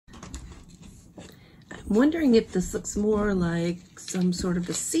wondering if this looks more like some sort of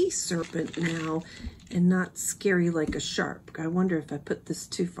a sea serpent now and not scary like a shark. I wonder if I put this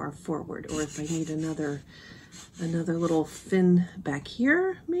too far forward or if I need another little fin back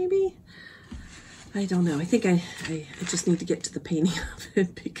here, maybe. I don't know. I think I just need to get to the painting of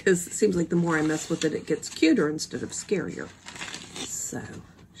it because it seems like the more I mess with it, it gets cuter instead of scarier. So,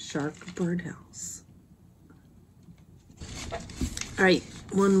 shark birdhouse. All right,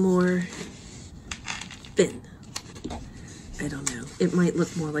 one more fin. I don't know. It might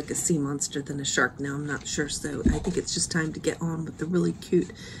look more like a sea monster than a shark now. I'm not sure. So I think it's just time to get on with the really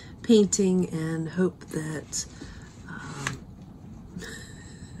cute painting and hope that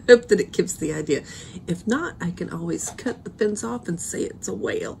it gives the idea. If not, I can always cut the fins off and say it's a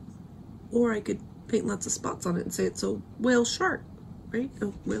whale. Or I could paint lots of spots on it and say it's a whale shark, right? A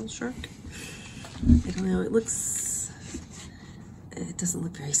whale shark. I don't know. It doesn't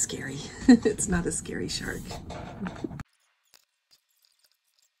look very scary. It's not a scary shark.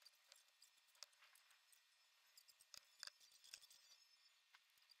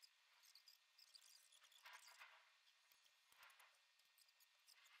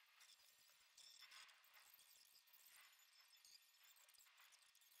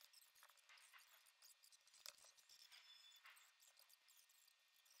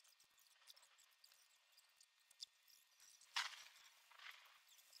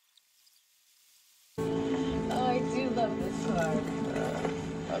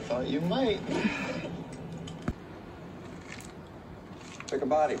 I thought you might. Pick a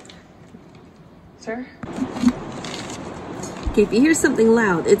body. Sir? Okay, if you hear something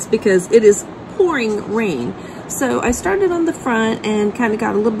loud, it's because it is pouring rain. So I started on the front and kind of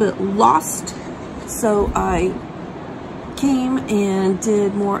got a little bit lost. So I came and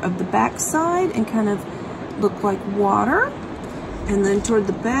did more of the back side and kind of looked like water. And then toward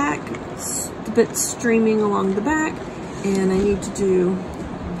the back, a bit streaming along the back. And I need to do,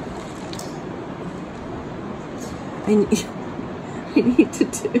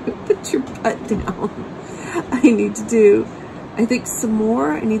 put your butt down. I need to do, I think some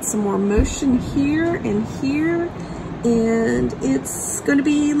more. I need some more motion here and here. And it's going to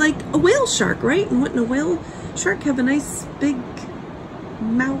be like a whale shark, right? And wouldn't a whale shark have a nice big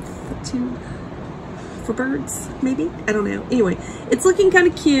mouth for birds, maybe? I don't know. Anyway, it's looking kind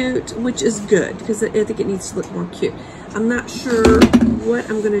of cute, which is good because I think it needs to look more cute. I'm not sure what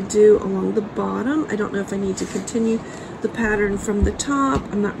I'm going to do along the bottom. I don't know if I need to continue the pattern from the top.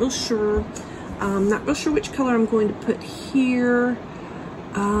 I'm not real sure. I'm not real sure which color I'm going to put here.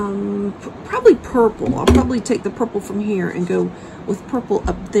 Probably purple. I'll probably take the purple from here and go with purple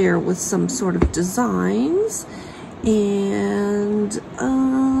up there with some sort of designs. And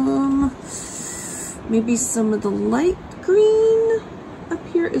maybe some of the light green up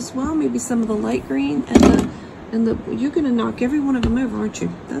here as well. Maybe some of the light green and you're gonna knock every one of them over, aren't you?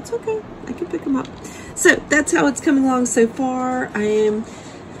 That's okay. I can pick them up. So that's how it's coming along so far. I am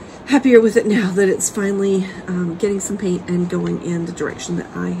happier with it now that it's finally getting some paint and going in the direction that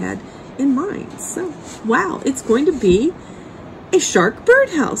I had in mind. So, wow, it's going to be a shark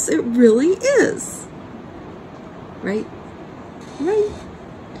birdhouse. It really is. Right? Right?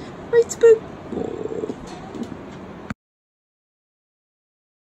 Right, Spook? Oh.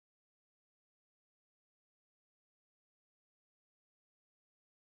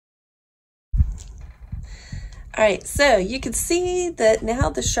 All right, so you can see that now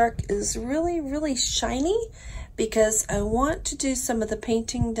the shark is really, really shiny because I want to do some of the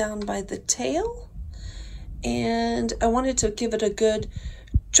painting down by the tail. And I wanted to give it a good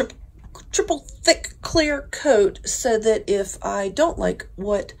triple thick clear coat so that if I don't like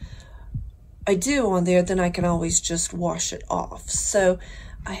what I do on there, then I can always just wash it off. So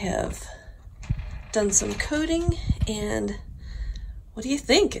I have done some coating and what do you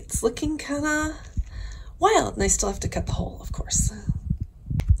think? It's looking kind of wild, and I still have to cut the hole, of course.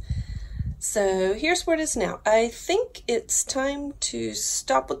 So here's where it is now. I think it's time to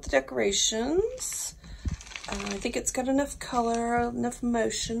stop with the decorations. I think it's got enough color, enough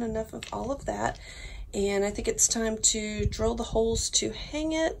motion, enough of all of that. And I think it's time to drill the holes to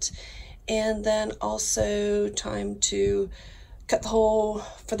hang it. And then also time to cut the hole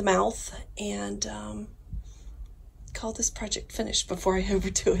for the mouth and call this project finished before I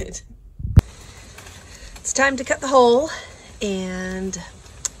overdo it. It's time to cut the hole, and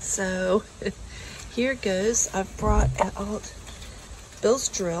so here it goes. I've brought out Bill's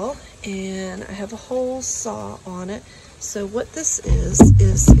drill, and I have a hole saw on it. So what this is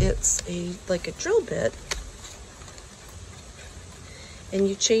it's like a drill bit, and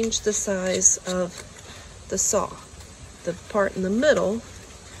you change the size of the saw. The part in the middle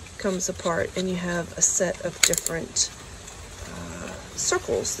comes apart, and you have a set of different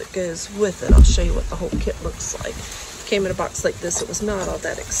circles that goes with it. I'll show you what the whole kit looks like. Came in a box like this. It was not all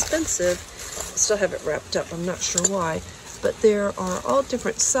that expensive. I still have it wrapped up. I'm not sure why, but there are all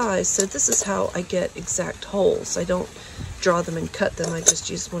different sizes. So this is how I get exact holes. I don't draw them and cut them. I just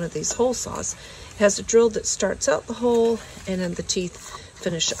use one of these hole saws. It has a drill that starts out the hole, and then the teeth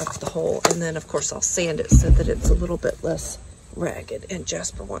finish up the hole. And then of course I'll sand it so that it's a little bit less ragged. And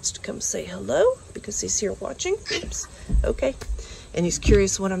Jasper wants to come say hello because he's here watching. Oops. Okay. And he's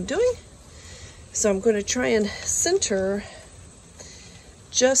curious what I'm doing. So I'm going to try and center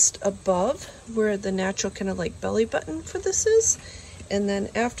just above where the natural kind of like belly button for this is. And then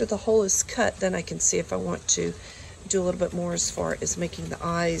after the hole is cut, then I can see if I want to do a little bit more as far as making the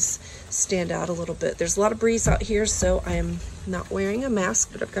eyes stand out a little bit. There's a lot of breeze out here, so I am not wearing a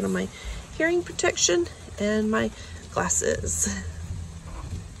mask, but I've got on my hearing protection and my glasses.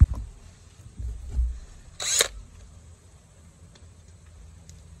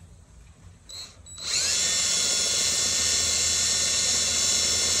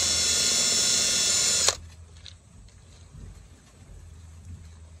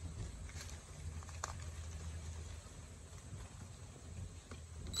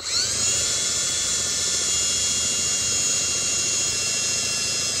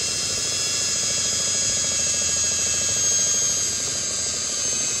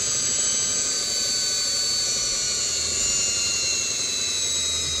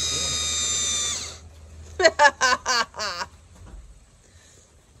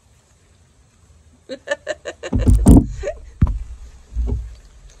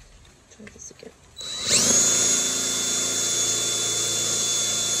 Try this again.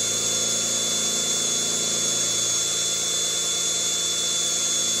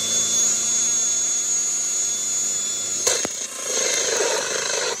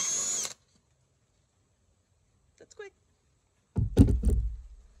 That's quick.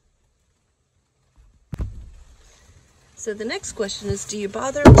 So the next question is, do you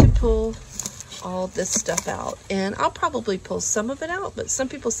bother to pull all this stuff out? And I'll probably pull some of it out, but some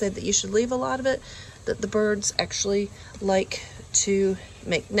people say that you should leave a lot of it, that the birds actually like to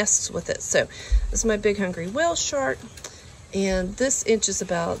make nests with it. So this is my big hungry whale shark, and this is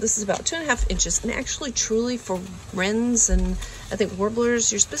about 2.5 inches, and actually truly for wrens and I think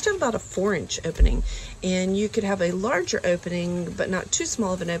warblers, you're supposed to have about a 4-inch opening, and you could have a larger opening but not too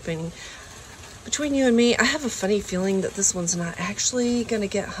small of an opening. Between you and me, I have a funny feeling that this one's not actually going to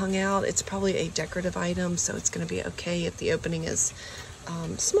get hung out. It's probably a decorative item, so it's going to be okay if the opening is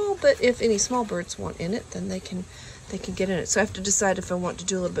small, but if any small birds want in it, then they can get in it. So I have to decide if I want to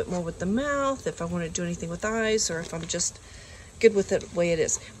do a little bit more with the mouth, if I want to do anything with eyes, or if I'm just good with it the way it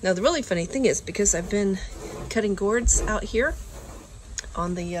is. Now the really funny thing is, because I've been cutting gourds out here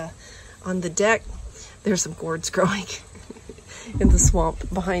on the deck, there's some gourds growing in the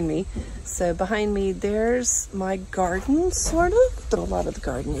swamp behind me. So behind me, there's my garden, sort of, but a lot of the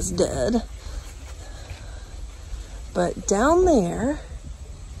garden is dead. But down there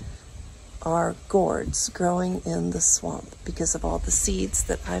are gourds growing in the swamp because of all the seeds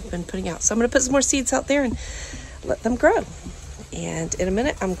that I've been putting out. So I'm going to put some more seeds out there and let them grow. And in a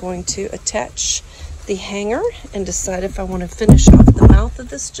minute, I'm going to attach the hanger and decide if I want to finish off the mouth of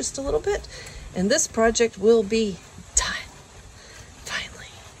this just a little bit. And this project will be done.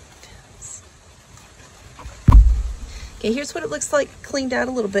 Okay, here's what it looks like cleaned out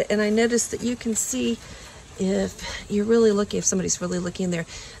a little bit, and I noticed that you can see, if you're really looking, if somebody's really looking in there,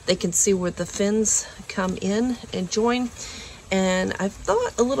 they can see where the fins come in and join. And I've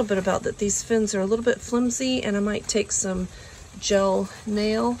thought a little bit about that. These fins are a little bit flimsy, and I might take some gel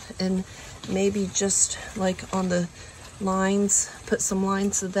nail and maybe just like on the lines, put some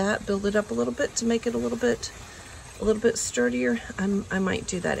lines of that, build it up a little bit to make it a little bit sturdier. I might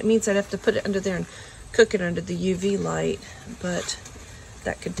do that. It means I'd have to put it under there and cook it under the UV light, but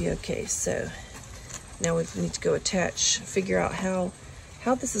that could be okay. So now we need to go figure out how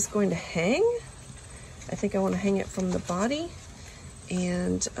this is going to hang. I think I want to hang it from the body,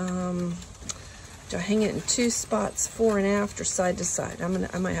 and do I hang it in 2 spots, fore and aft, or side to side? I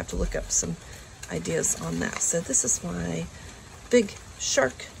might have to look up some ideas on that. So this is my big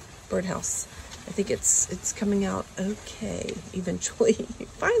shark birdhouse. I think it's coming out okay eventually.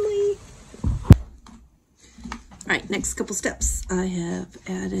 Finally. All right, next couple steps. I have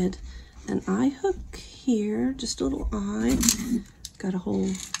added an eye hook here, just a little eye. Got a whole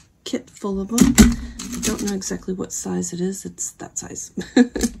kit full of them. I don't know exactly what size it is. It's that size.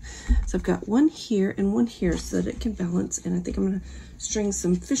 So I've got one here and one here so that it can balance. And I think I'm going to string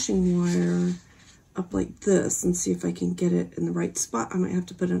some fishing wire up like this and see if I can get it in the right spot. I might have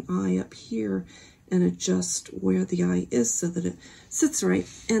to put an eye up here and adjust where the eye is so that it sits right.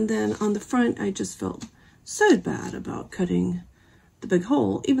 And then on the front, I just felt so bad about cutting the big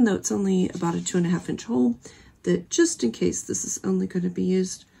hole, even though it's only about a 2.5 inch hole, that just in case this is only going to be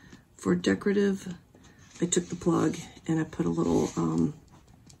used for decorative, I took the plug and I put a little,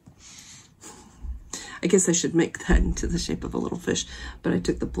 I guess I should make that into the shape of a little fish, but I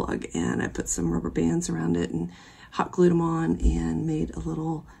took the plug and I put some rubber bands around it and hot glued them on and made a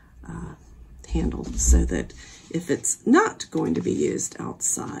little handle so that if it's not going to be used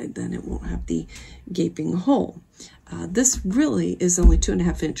outside, then it won't have the gaping hole. This really is only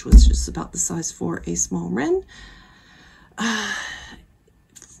 2.5 inch, which is about the size for a small wren.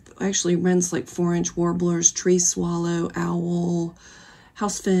 Actually, wrens like 4-inch warblers, tree swallow, owl,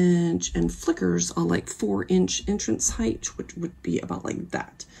 house finch, and flickers are like 4-inch entrance height, which would be about like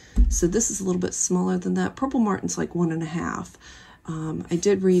that. So this is a little bit smaller than that. Purple martin's like 1.5. I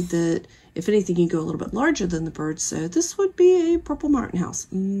did read that if anything, you go a little bit larger than the bird, so this would be a purple martin house.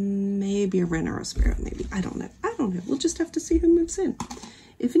 Maybe a wren or a sparrow, maybe. I don't know. I don't know. We'll just have to see who moves in.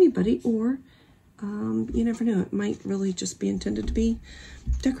 If anybody, or you never know. It might really just be intended to be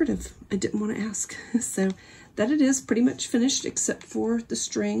decorative. I didn't want to ask. So that it is pretty much finished except for the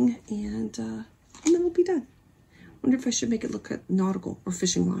string, and then it'll be done. Wonder if I should make it look like nautical or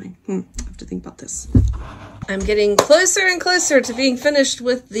fishing line. I have to think about this. I'm getting closer and closer to being finished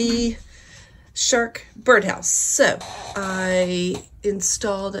with the shark birdhouse. So I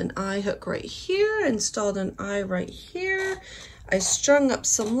installed an eye hook right here, installed an eye right here. I strung up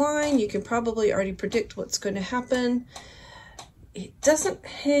some line. You can probably already predict what's going to happen. It doesn't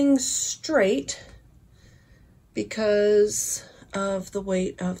hang straight because of the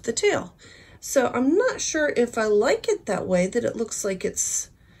weight of the tail. So I'm not sure if I like it that way, that it looks like it's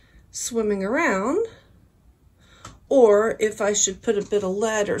swimming around, or if I should put a bit of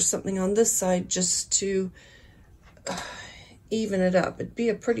lead or something on this side just to even it up. It'd be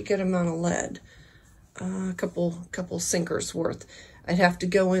a pretty good amount of lead. A couple sinkers worth. I'd have to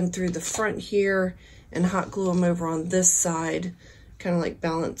go in through the front here and hot glue them over on this side, kind of like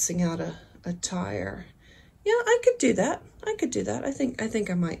balancing out a tire. Yeah, I could do that. I could do that. I think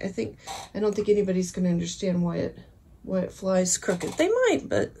I might. I don't think anybody's going to understand why it flies crooked. They might,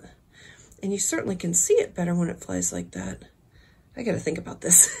 but, and you certainly can see it better when it flies like that. I got to think about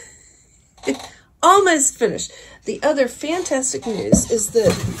this. Almost finished. The other fantastic news is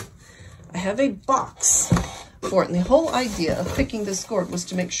that I have a box for it, and the whole idea of picking this gourd was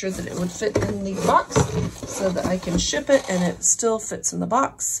to make sure that it would fit in the box so that I can ship it and it still fits in the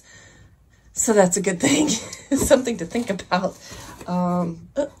box. So that's a good thing. Something to think about.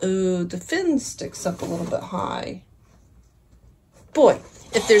 Uh-oh, the fin sticks up a little bit high. Boy,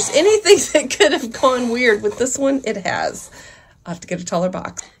 if there's anything that could have gone weird with this one, it has. I'll have to get a taller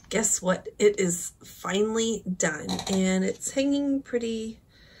box. Guess what? It is finally done, and it's hanging pretty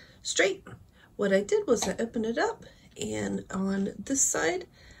straight. What I did was I opened it up, and on this side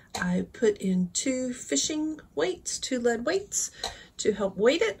I put in 2 fishing weights, 2 lead weights to help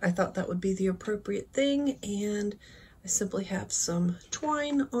weight it. I thought that would be the appropriate thing, and I simply have some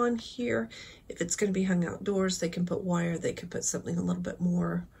twine on here. If it's going to be hung outdoors, they can put wire, they can put something a little bit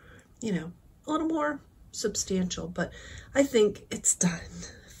more, you know, a little more substantial, but I think it's done.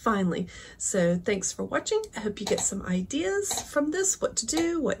 Finally. So thanks for watching. I hope you get some ideas from this, what to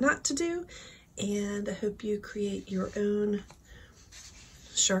do, what not to do, and I hope you create your own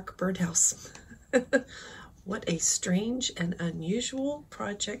shark birdhouse. What a strange and unusual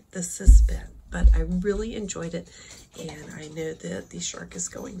project this has been, but I really enjoyed it, and I know that the shark is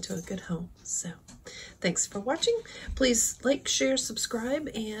going to a good home. So thanks for watching. Please like, share, subscribe,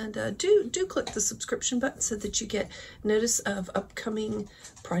 and do click the subscription button so that you get notice of upcoming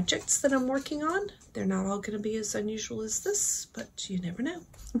projects that I'm working on. They're not all going to be as unusual as this, but you never know.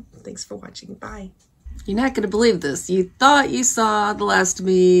 Thanks for watching. Bye. You're not going to believe this. You thought you saw the last of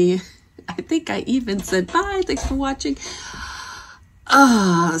me. I think I even said bye. Thanks for watching.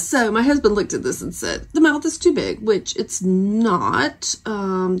 So my husband looked at this and said, the mouth is too big, which it's not.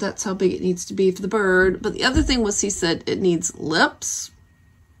 That's how big it needs to be for the bird. But the other thing was, he said it needs lips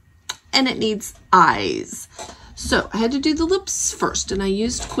and it needs eyes. So I had to do the lips first, and I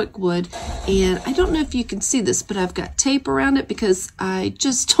used quick wood, and I don't know if you can see this, but I've got tape around it because I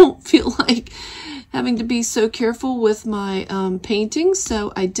just don't feel like having to be so careful with my painting.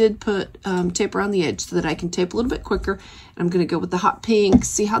 So I did put tape around the edge so that I can tape a little bit quicker. I'm going to go with the hot pink,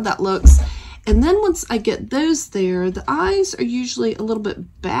 see how that looks. And then once I get those there, the eyes are usually a little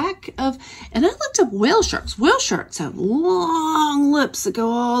bit back of, and I looked up whale sharks. Whale sharks have long lips that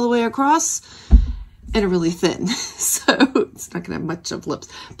go all the way across. and are really thin, so it's not gonna have much of lips.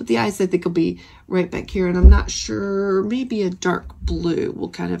 But the eyes I think will be right back here, and I'm not sure, maybe a dark blue will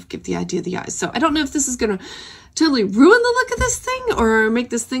kind of give the idea of the eyes. So I don't know if this is gonna totally ruin the look of this thing or make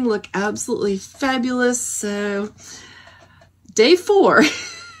this thing look absolutely fabulous. So day 4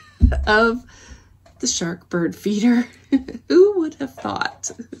 of the shark bird feeder. Who would have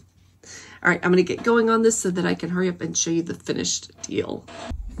thought? All right, I'm gonna get going on this so that I can hurry up and show you the finished deal.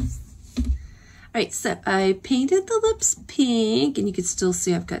 All right, so I painted the lips pink, and you can still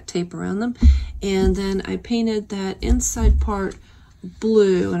see I've got tape around them. And then I painted that inside part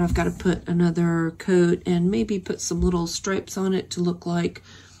blue, and I've got to put another coat and maybe put some little stripes on it to look like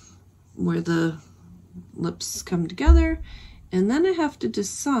where the lips come together. And then I have to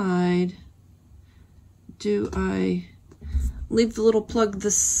decide, do I leave the little plug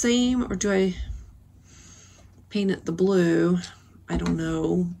the same, or do I paint it the blue? I don't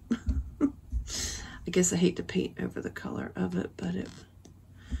know. I guess I hate to paint over the color of it, but it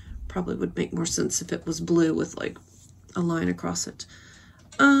probably would make more sense if it was blue with like a line across it.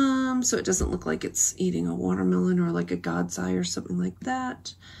 So it doesn't look like it's eating a watermelon or like a God's eye or something like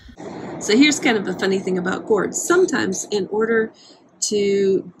that. So here's kind of a funny thing about gourds. Sometimes in order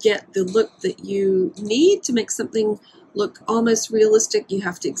to get the look that you need to make something look almost realistic, you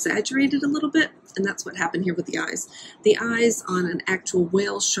have to exaggerate it a little bit, and that's what happened here with the eyes. The eyes on an actual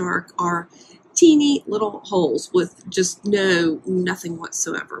whale shark are teeny little holes with just nothing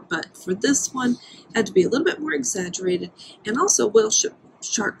whatsoever. But for this one, it had to be a little bit more exaggerated. And also whale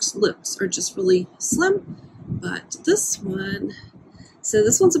shark's lips are just really slim. But this one, so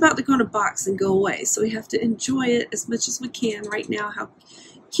this one's about to go in a box and go away. So we have to enjoy it as much as we can right now, how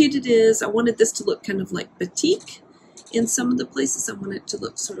cute it is. I wanted this to look kind of like batik in some of the places. I want it to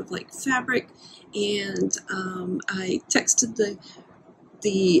look sort of like fabric. And I texted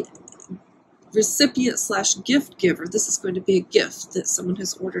the recipient slash gift giver. This is going to be a gift that someone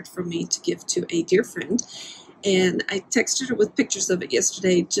has ordered from me to give to a dear friend. And I texted her with pictures of it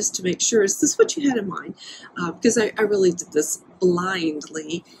yesterday just to make sure, is this what you had in mind? Because I really did this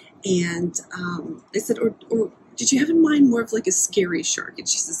blindly. And I said, or did you have in mind more of like a scary shark? And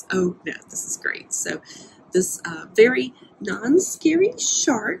she says, oh no, this is great. So this very non-scary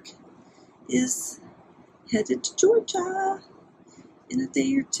shark is headed to Georgia in a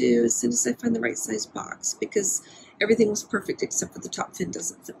day or two as soon as I find the right size box, because everything was perfect except for the top fin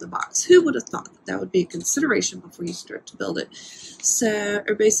doesn't fit the box. Who would have thought that would be a consideration before you start to build it? So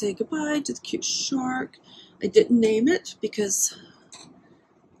everybody say goodbye to the cute shark. I didn't name it because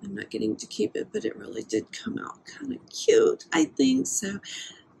I'm not getting to keep it, but it really did come out kind of cute, I think. So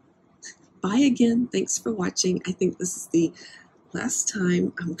bye again. Thanks for watching. I think this is the last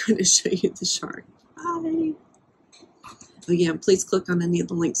time I'm going to show you the shark. Bye. Oh yeah, please click on any of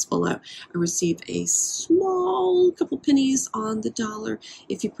the links below. I receive a small couple pennies on the dollar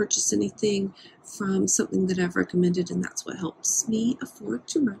if you purchase anything from something that I've recommended, and that's what helps me afford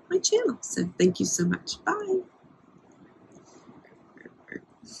to run my channel. So thank you so much. Bye.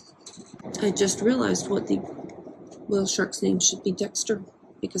 I just realized what the whale shark's name should be, Dexter,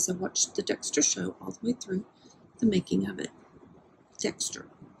 because I watched the Dexter show all the way through the making of it. Dexter.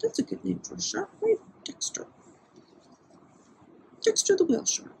 That's a good name for a shark, right? Dexter. Dexter the whale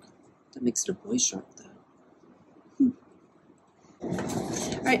shark. That makes it a boy shark, though.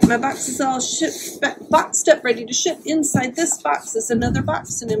 Alright, my box is all boxed up, ready to ship. Inside this box is another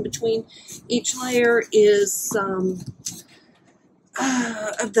box, and in between each layer is some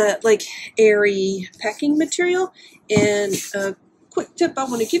of the like airy packing material. And a quick tip I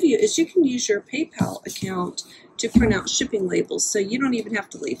want to give you is you can use your PayPal account to print out shipping labels, so you don't even have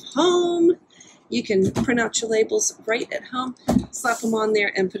to leave home. You can print out your labels right at home, slap them on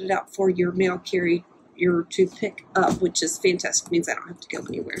there, and put it out for your mail carrier to pick up, which is fantastic. It means I don't have to go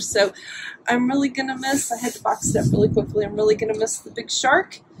anywhere. So I'm really going to miss, I had to box it up really quickly, I'm really going to miss the big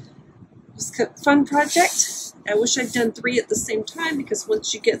shark. It was a fun project. I wish I'd done 3 at the same time, because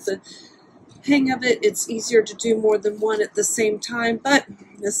once you get the hang of it, it's easier to do more than 1 at the same time. But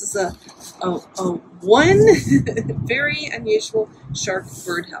this is a one very unusual shark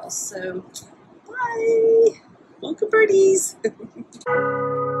birdhouse. So bye. Welcome, birdies.